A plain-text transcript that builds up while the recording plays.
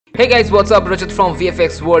Hey guys, what's up? Rajat from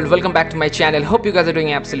VFX World. Welcome back to my channel. Hope you guys are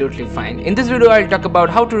doing absolutely fine. In this video, I'll talk about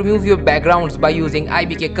how to remove your backgrounds by using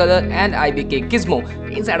IBK Color and IBK Gizmo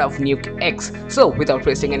inside of NUKE X. So, without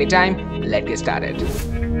wasting any time, let's get started.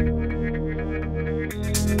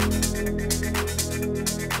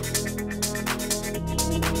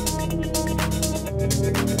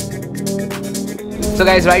 So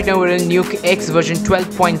guys, right now we're in NUKE X version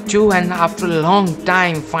 12.2 and after a long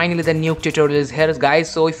time, finally the NUKE tutorial is here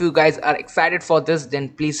guys. So if you guys are excited for this, then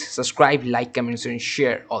please subscribe, like, comment and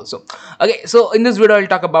share also. Okay, so in this video I'll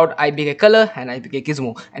talk about IBK Color and IBK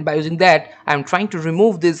Gizmo, and by using that I'm trying to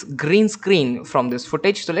remove this green screen from this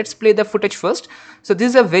footage. So let's play the footage first. So this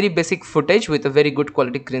is a very basic footage with a very good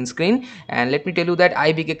quality green screen, and let me tell you that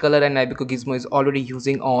IBK Color and IBK Gizmo is already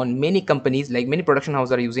using on many companies, like many production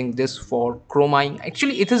houses are using this for chroming.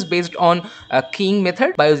 Actually it is based on a keying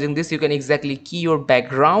method. By using this you can exactly key your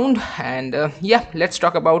background, and yeah, let's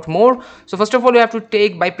talk about more. So first of all, you have to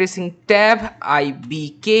take by pressing tab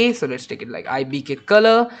IBK. So let's take it like IBK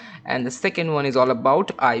Color, and the second one is all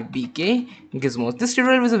about IBK Gizmo. This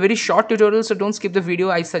tutorial is a very short tutorial, so don't skip the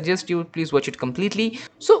video. I suggest you please watch it completely.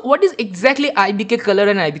 So what is exactly IBK Color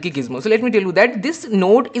and IBK Gizmo? So let me tell you that this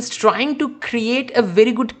node is trying to create a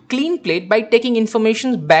very good clean plate by taking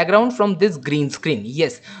information background from this green screen.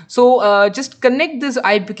 Yes, so just connect this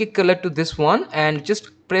IBK Color to this one and just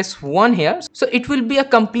press 1 here, so it will be a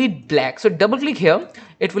complete black. So double click here,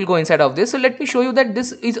 it will go inside of this. So let me show you that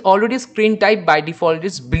this is already screen type. By default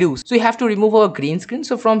it's blue, so you have to remove our green screen.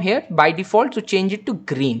 So from here by default to change it to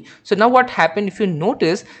green. So now what happened, if you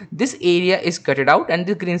notice, this area is cutted out and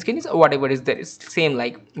the green screen is whatever is there, is same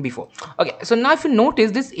like before. Okay, so now if you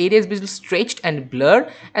notice, this area is basically stretched and blurred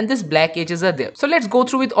and this black edges are there. So let's go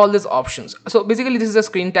through with all these options. So basically this is a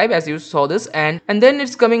screen type as you saw this, and then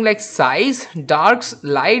it's coming like size, darks,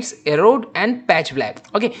 lights, erode and patch black.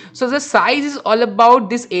 Okay, so the size is all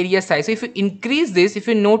about this area size. So if you increase this, if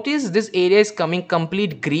you notice, this area is coming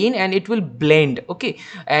complete green and it will blend. Okay,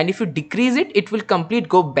 and if you decrease it, it will complete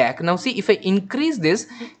go back. Now see, if I increase this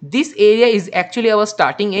area is actually our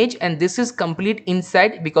starting edge and this is complete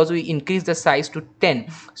inside because we increase the size to 10.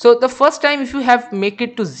 So the first time if you have make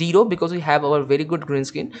it to 0 because we have our very good green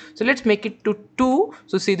screen. So let's make it to 2.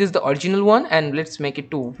 So see, this is the original one, and let's make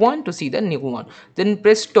it to 1 to see the new one. Then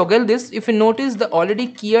press toggle this. If you notice, the already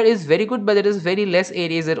keyer is very good, but there is very less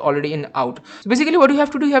areas that already in out. So basically what you have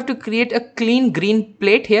to do, you have to create a clean green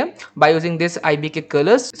plate here by using this IBK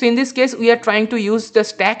colors. So in this case we are trying to use the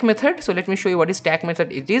stack method. So let me show you what is stack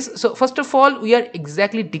method it is. So first of all, we are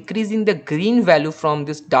exactly decreasing the green value from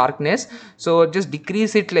this darkness. So just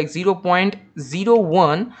decrease it like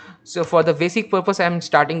 0.01. So for the basic purpose I am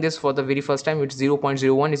starting this for the very first time. It's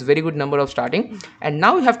 0.01 is very good number of starting, and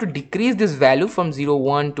now you have to decrease this value from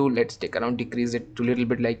 0.1 to, let's take around, decrease it to a little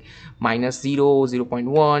bit like -0,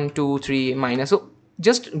 0.1, 2, 3 minus. So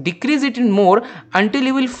just decrease it in more until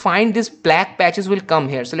you will find this black patches will come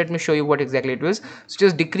here. So let me show you what exactly it was. So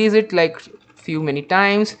just decrease it like few many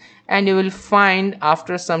times and you will find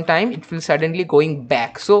after some time it will suddenly going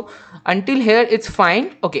back. So until here it's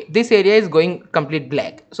fine. Okay, this area is going complete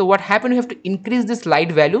black. So what happened, you have to increase this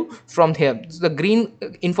light value from here. So the green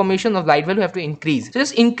information of light value have to increase. So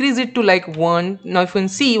just increase it to like 1. Now if you can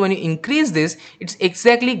see, when you increase this, it's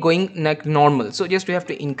exactly going like normal. So just you have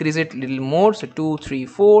to increase it a little more. So 2, 3,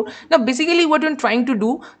 4. Now basically what I'm trying to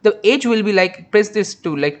do, the edge will be like, press this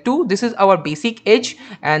to like 2. This is our basic edge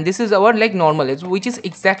and this is our like normal edge, which is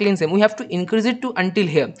exactly in same. We have to increase it to until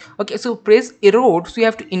here. Okay, so press erode. So you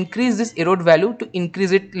have to increase this erode value to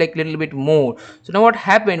increase it like little bit more. So now what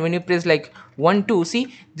happened, when you press like 1, 2,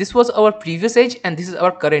 see, this was our previous edge and this is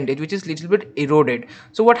our current edge, which is little bit eroded.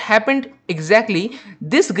 So what happened exactly,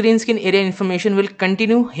 this green screen area information will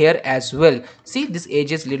continue here as well. See, this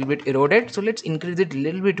edge is little bit eroded. So let's increase it a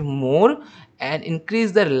little bit more and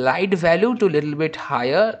increase the light value to a little bit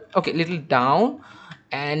higher. Okay, little down,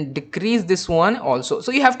 and decrease this one also.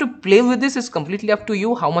 So you have to play with this. It's completely up to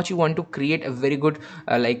you how much you want to create a very good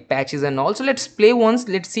like patches and all. So let's play once,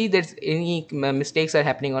 let's see there's any mistakes are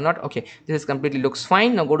happening or not. Okay, this is completely looks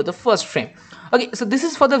fine. Now go to the first frame. Okay, so this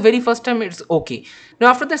is for the very first time, it's okay. Now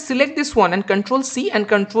after that, select this one and Control C and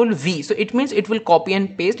Control V. So it means it will copy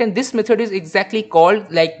and paste, and this method is exactly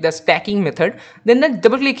called like the stacking method. Then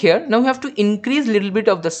double click here. Now you have to increase little bit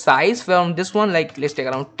of the size from this one, like let's take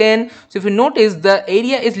around 10. So if you notice, the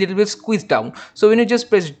area is little bit squeezed down. So when you just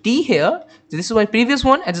press D here, this is my previous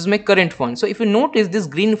one and this is my current one. So if you notice, this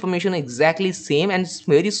green information is exactly same and it's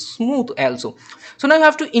very smooth also. So now you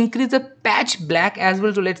have to increase the patch black as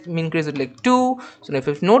well. So let's increase it like 2. So now if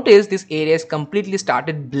you notice, this area is completely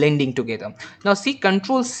started blending together. Now see,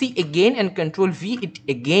 Control C again and Control V it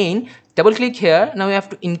again. Double click here. Now you have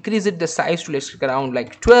to increase it the size to let's click around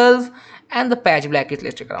like 12, and the patch black is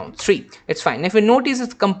let's check around 3. It's fine. If you notice,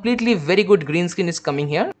 it's completely very good green screen is coming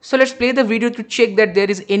here. So let's play the video to check that there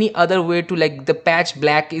is any other way to like the patch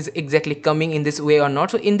black is exactly coming in this way or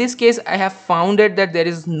not. So in this case, I have found it that there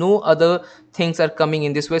is no other things are coming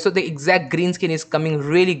in this way. So the exact green screen is coming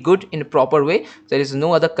really good in a proper way. There is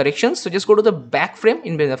no other corrections. So just go to the back frame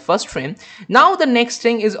in the first frame. Now the next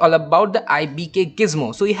thing is all about the IBK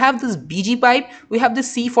Gizmo. So we have this BG pipe, we have the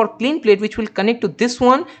C for clean plate which will connect to this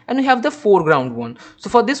one, and we have the foreground one. So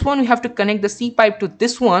for this one we have to connect the C pipe to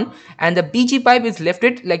this one, and the BG pipe is left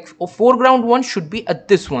it like a foreground one should be at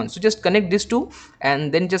this one. So just connect these two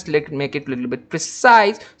and then just make it a little bit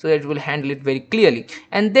precise so that it will handle it very clearly,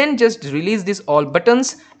 and then just release these all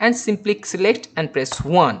buttons and simply select and press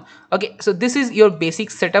 1. Okay, so this is your basic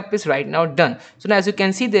setup is right now done. So now as you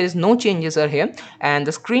can see, there is no changes are here, and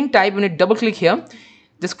the screen type, when you double click here,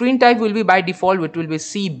 the screen type will be by default, it will be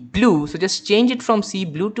sea blue. So just change it from sea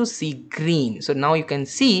blue to sea green. So now you can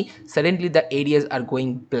see suddenly the areas are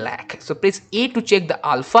going black. So press A to check the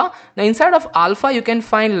alpha. Now inside of alpha you can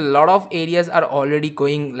find a lot of areas are already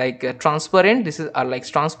going like transparent. This is are like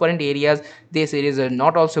transparent areas. These areas are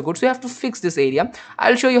not also good, so you have to fix this area.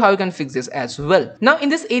 I'll show you how you can fix this as well. Now in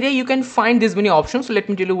this area you can find this many options, so let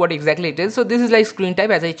me tell you what exactly it is. So this is like screen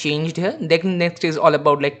type as I changed here. Then next is all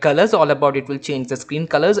about like colors, all about it will change the screen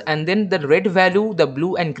colors, and then the red value, the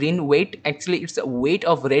blue and green weight, actually it's a weight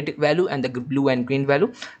of red value and the blue and green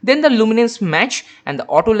value. Then the luminance match, and the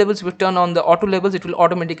auto levels will turn on the auto levels, it will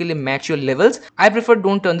automatically match your levels. I prefer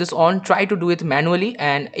don't turn this on, try to do it manually,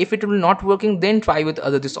 and if it will not working then try with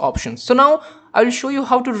other this options. So now I will show you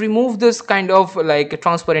how to remove this kind of like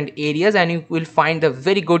transparent areas, and you will find a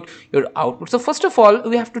very good your output. So first of all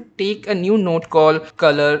we have to take a new node called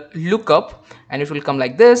color lookup, and it will come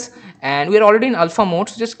like this, and we are already in alpha mode.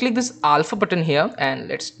 So just click this alpha button here and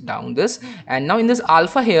let's down this, and now in this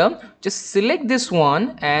alpha here just select this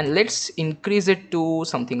one and let's increase it to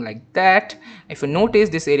something like that. If you notice,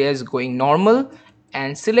 this area is going normal,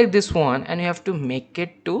 and select this one and you have to make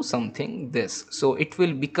it to something this, so it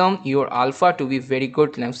will become your alpha to be very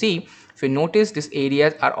good. Now see, if you notice, these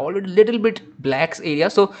areas are already little bit black area.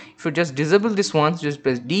 So if you just disable this one, just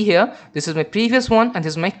press D here. This is my previous one and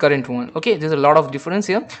this is my current one. Okay, there's a lot of difference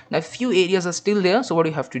here. Now a few areas are still there, so what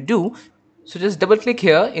you have to do, so just double click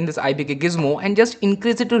here in this IBK Gizmo and just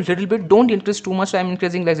increase it a little bit. Don't increase too much. So I'm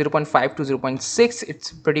increasing like 0.5 to 0.6.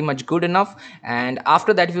 It's pretty much good enough. And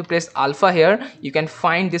after that, if you press alpha here, you can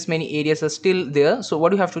find this many areas are still there. So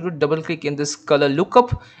what you have to do, double click in this color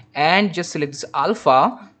lookup and just select this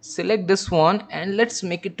alpha. Select this one and let's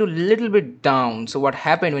make it to a little bit down. So what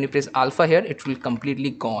happened when you press alpha here, it will completely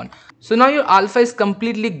gone. So now your alpha is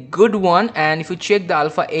completely good one, and if you check, the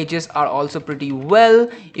alpha edges are also pretty well.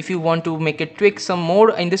 If you want to make it tweak some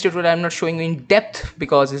more, in this tutorial I'm not showing you in depth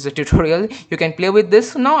because it's a tutorial, you can play with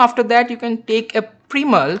this. So now after that you can take a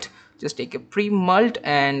pre-mult, just take a pre-mult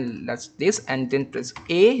and that's this, and then press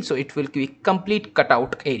A, so it will be complete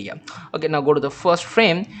cutout area. Okay, now go to the first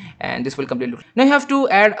frame and this will completely look. Now you have to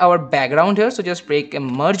add our background here, so just break a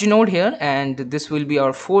merge node here and this will be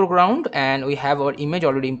our foreground, and we have our image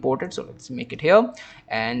already imported, so let's make it here,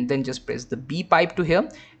 and then just press the B pipe to here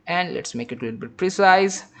and let's make it a little bit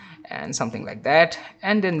precise and something like that,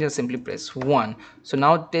 and then just simply press 1. So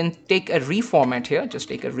now then take a reformat here, just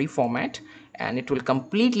take a reformat and it will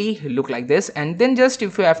completely look like this. And then just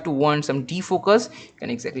if you have to want some defocus, you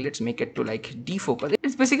can exactly, let's make it to like defocus.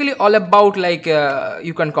 It's basically all about like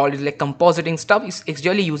you can call it like compositing stuff. It's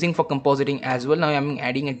actually using for compositing as well. Now I'm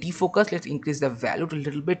adding a defocus. Let's increase the value to a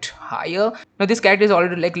little bit higher. Now this character is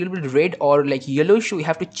already like a little bit red or like yellowish, so we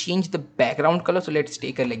have to change the background color. So let's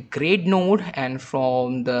take a like grade node, and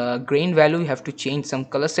from the grain value you have to change some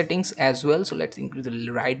color settings as well. So let's increase the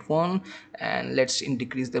right one and let's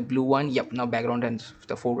decrease the blue one. Yep, now background and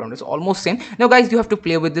the foreground is almost same. Now guys, you have to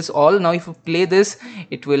play with this all. Now if you play this,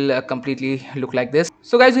 it will completely look like this.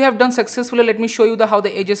 So guys, we have done successfully. Let me show you how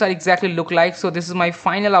the edges are exactly look like. So this is my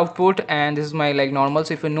final output and this is my like normal.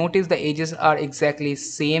 So if you notice, the edges are exactly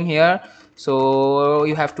same here. So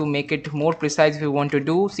you have to make it more precise if you want to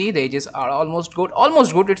do. See, the edges are almost good,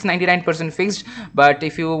 it's 99% fixed. But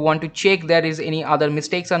if you want to check there is any other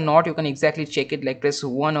mistakes or not, you can exactly check it, like press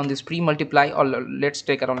 1 on this pre-multiply, or let's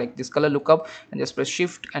take around like this color lookup and just press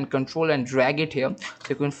shift and control and drag it here. So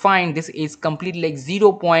you can find this is completely like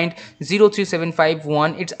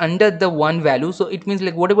 0.03751. it's under the 1 value, so it means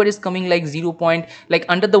like whatever is coming like 0. Like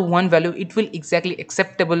under the 1 value, it will exactly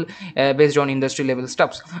acceptable based on industry level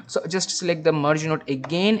stuffs. So just select the merge node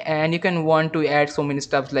again, and you can want to add so many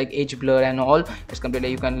stuffs like edge blur and all. It's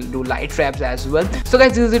completely, you can do light traps as well. So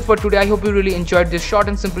guys, this is it for today. I hope you really enjoyed this short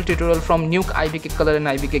and simple tutorial from NUKE IBK Color and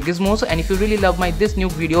IBK Gizmo. And if you really love my this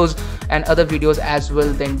NUKE videos and other videos as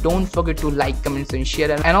well, then don't forget to like, comment and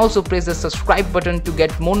share, and also press the subscribe button to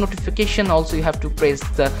get more notification. Also you have to press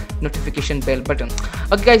the notification bell button.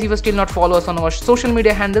 Okay guys, if you still not follow us on our social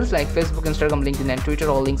media handles like Facebook, Instagram, LinkedIn and Twitter,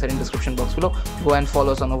 all links are in description box below. Go and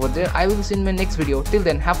follow us on over there. I will see you in my next video. Till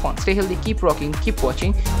then, have fun, stay healthy, keep rocking, keep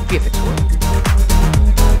watching VFX World.